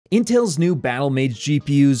Intel's new Battlemage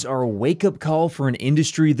GPUs are a wake-up call for an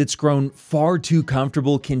industry that's grown far too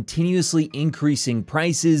comfortable continuously increasing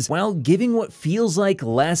prices while giving what feels like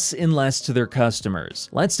less and less to their customers.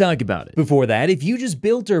 Let's talk about it. Before that, if you just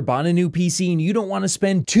built or bought a new PC and you don't want to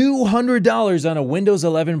spend $200 on a Windows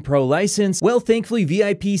 11 Pro license, well, thankfully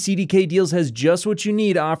VIP CDK Deals has just what you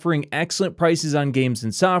need, offering excellent prices on games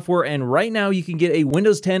and software, and right now you can get a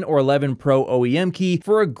Windows 10 or 11 Pro OEM key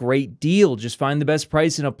for a great deal. Just find the best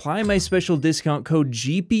price and apply my special discount code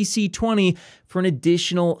GPC20 for an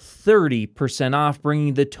additional 30% off,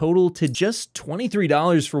 bringing the total to just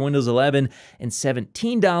 $23 for Windows 11 and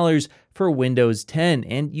 $17 for Windows 10.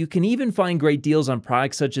 And you can even find great deals on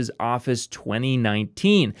products such as Office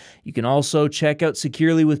 2019. You can also check out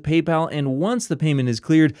securely with PayPal, and once the payment is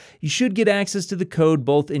cleared, you should get access to the code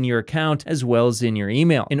both in your account as well as in your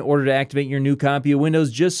email. In order to activate your new copy of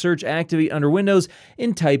Windows, just search Activate under Windows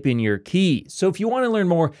and type in your key. So if you want to learn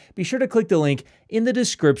more, be sure to click the link in the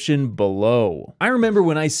description below. I remember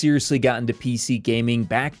when I seriously got into PC gaming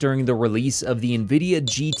back during the release of the NVIDIA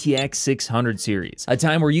GTX 600 series, a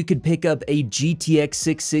time where you could pick up a GTX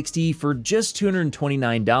 660 for just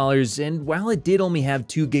 $229, and while it did only have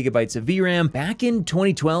 2 GB of VRAM, back in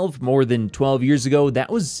 2012, more than 12 years ago,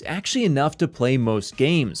 that was actually enough to play most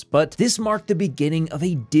games. But this marked the beginning of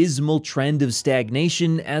a dismal trend of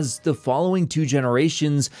stagnation, as the following 2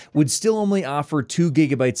 generations would still only offer 2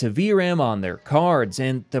 GB of VRAM on their cards,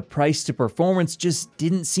 and the price to performance just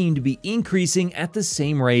didn't seem to be increasing at the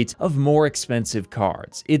same rate of more expensive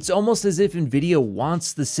cards. It's almost as if NVIDIA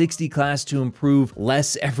wants the 60 class to improve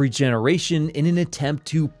less every generation in an attempt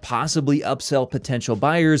to possibly upsell potential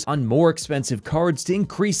buyers on more expensive cards to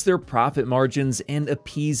increase their profit margins and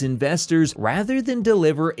appease investors, rather than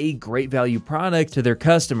deliver a great value product to their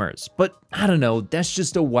customers. But I don't know, that's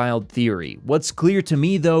just a wild theory. What's clear to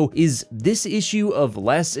me though is this issue of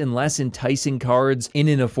less and less enticing cards in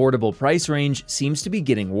an affordable price range seems to be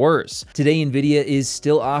getting worse. Today, NVIDIA is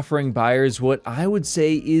still offering buyers what I would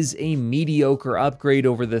say is a mediocre upgrade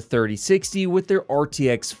over the 3060 with their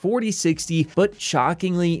RTX 4060, but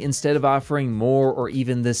shockingly, instead of offering more or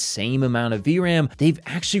even the same amount of VRAM, they've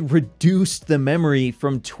actually reduced the memory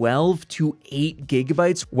from 12 to 8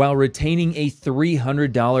 GB while retaining a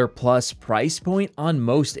 $300 plus price point on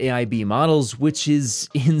most AIB models, which is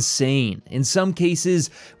insane. In some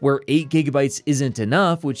cases, where 8 GB isn't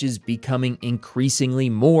enough, which is becoming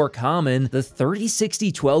increasingly more common, the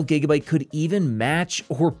 3060 12 GB could even match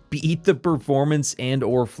or beat the performance and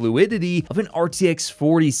or fluidity of an RTX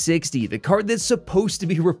 4060, the card that's supposed to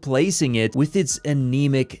be replacing it with its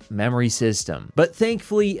anemic memory system. But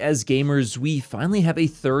thankfully, as gamers, we finally have a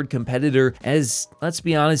third competitor, as let's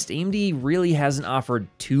be honest, AMD really hasn't offered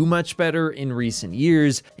too much better in recent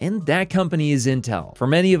years, and that company is Intel. For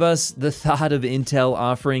many of us, the thought of Intel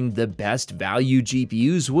offering the best value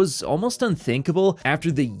GPUs was almost unthinkable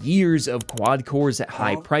after the years of quad cores at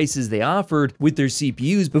high prices they offered with their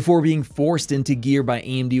CPUs before being forced into gear by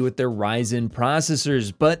AMD with their Ryzen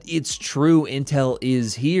processors. But it's true, Intel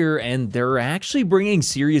is here, and they're actually bringing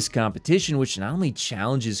serious competition, which not only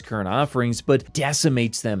challenges current offerings, but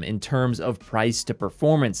decimates them in terms of price to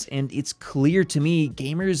performance. And it's clear to me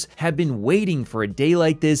gamers have been waiting for a day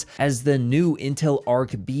like this, as the new Intel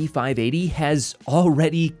Arc B580 has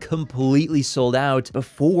already completely sold out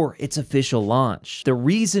before its official launch. The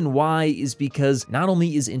reason why is because not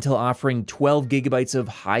only is Intel offering 12 GB of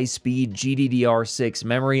high-speed GDDR6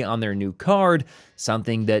 memory on their new card,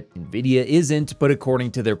 something that NVIDIA isn't, but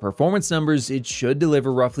according to their performance numbers, it should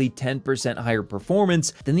deliver roughly 10% higher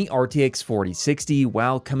performance than the RTX 4060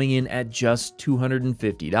 while coming in at just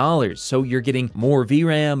 $250. So you're getting more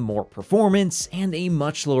VRAM, more performance, and a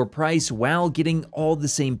much lower price while getting all the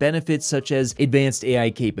same benefits such as advanced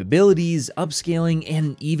AI capabilities, upscaling,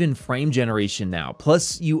 and even frame generation now.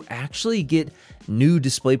 Plus, you actually get new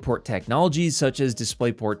DisplayPort technologies such as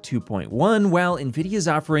DisplayPort 2.1, while NVIDIA is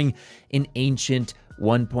offering an ancient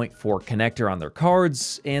 1.4 connector on their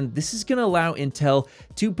cards, and this is going to allow Intel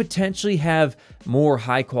to potentially have more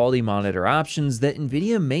high-quality monitor options that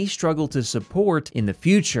NVIDIA may struggle to support in the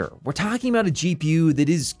future. We're talking about a GPU that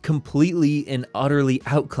is completely and utterly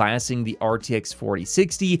outclassing the RTX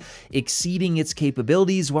 4060, exceeding its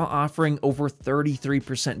capabilities while offering over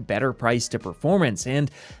 33% better price to performance. And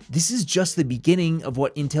this is just the beginning of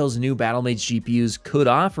what Intel's new Battlemage GPUs could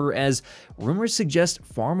offer, as rumors suggest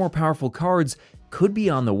far more powerful cards could be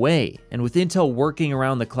on the way. And with Intel working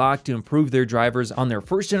around the clock to improve their drivers on their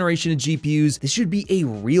first generation of GPUs, this should be a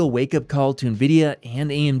real wake-up call to NVIDIA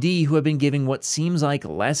and AMD, who have been giving what seems like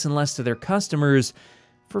less and less to their customers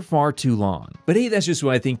for far too long. But hey, that's just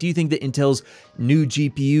what I think. Do you think that Intel's new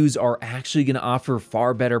GPUs are actually going to offer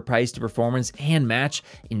far better price to performance and match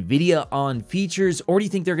NVIDIA on features, or do you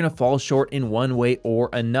think they're going to fall short in one way or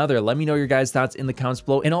another? Let me know your guys' thoughts in the comments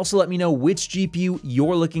below, and also let me know which GPU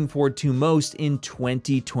you're looking forward to most in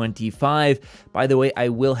 2025. By the way, I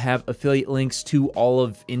will have affiliate links to all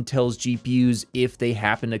of Intel's GPUs if they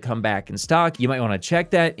happen to come back in stock. You might want to check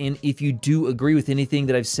that, and if you do agree with anything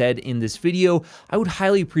that I've said in this video, I would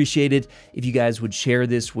highly appreciate it if you guys would share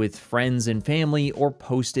this with friends and family or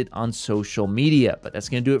post it on social media. But that's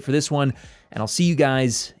going to do it for this one, and I'll see you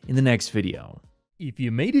guys in the next video. If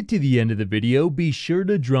you made it to the end of the video, be sure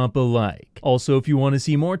to drop a like. Also, if you want to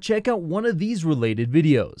see more, check out one of these related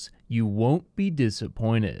videos. You won't be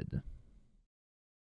disappointed.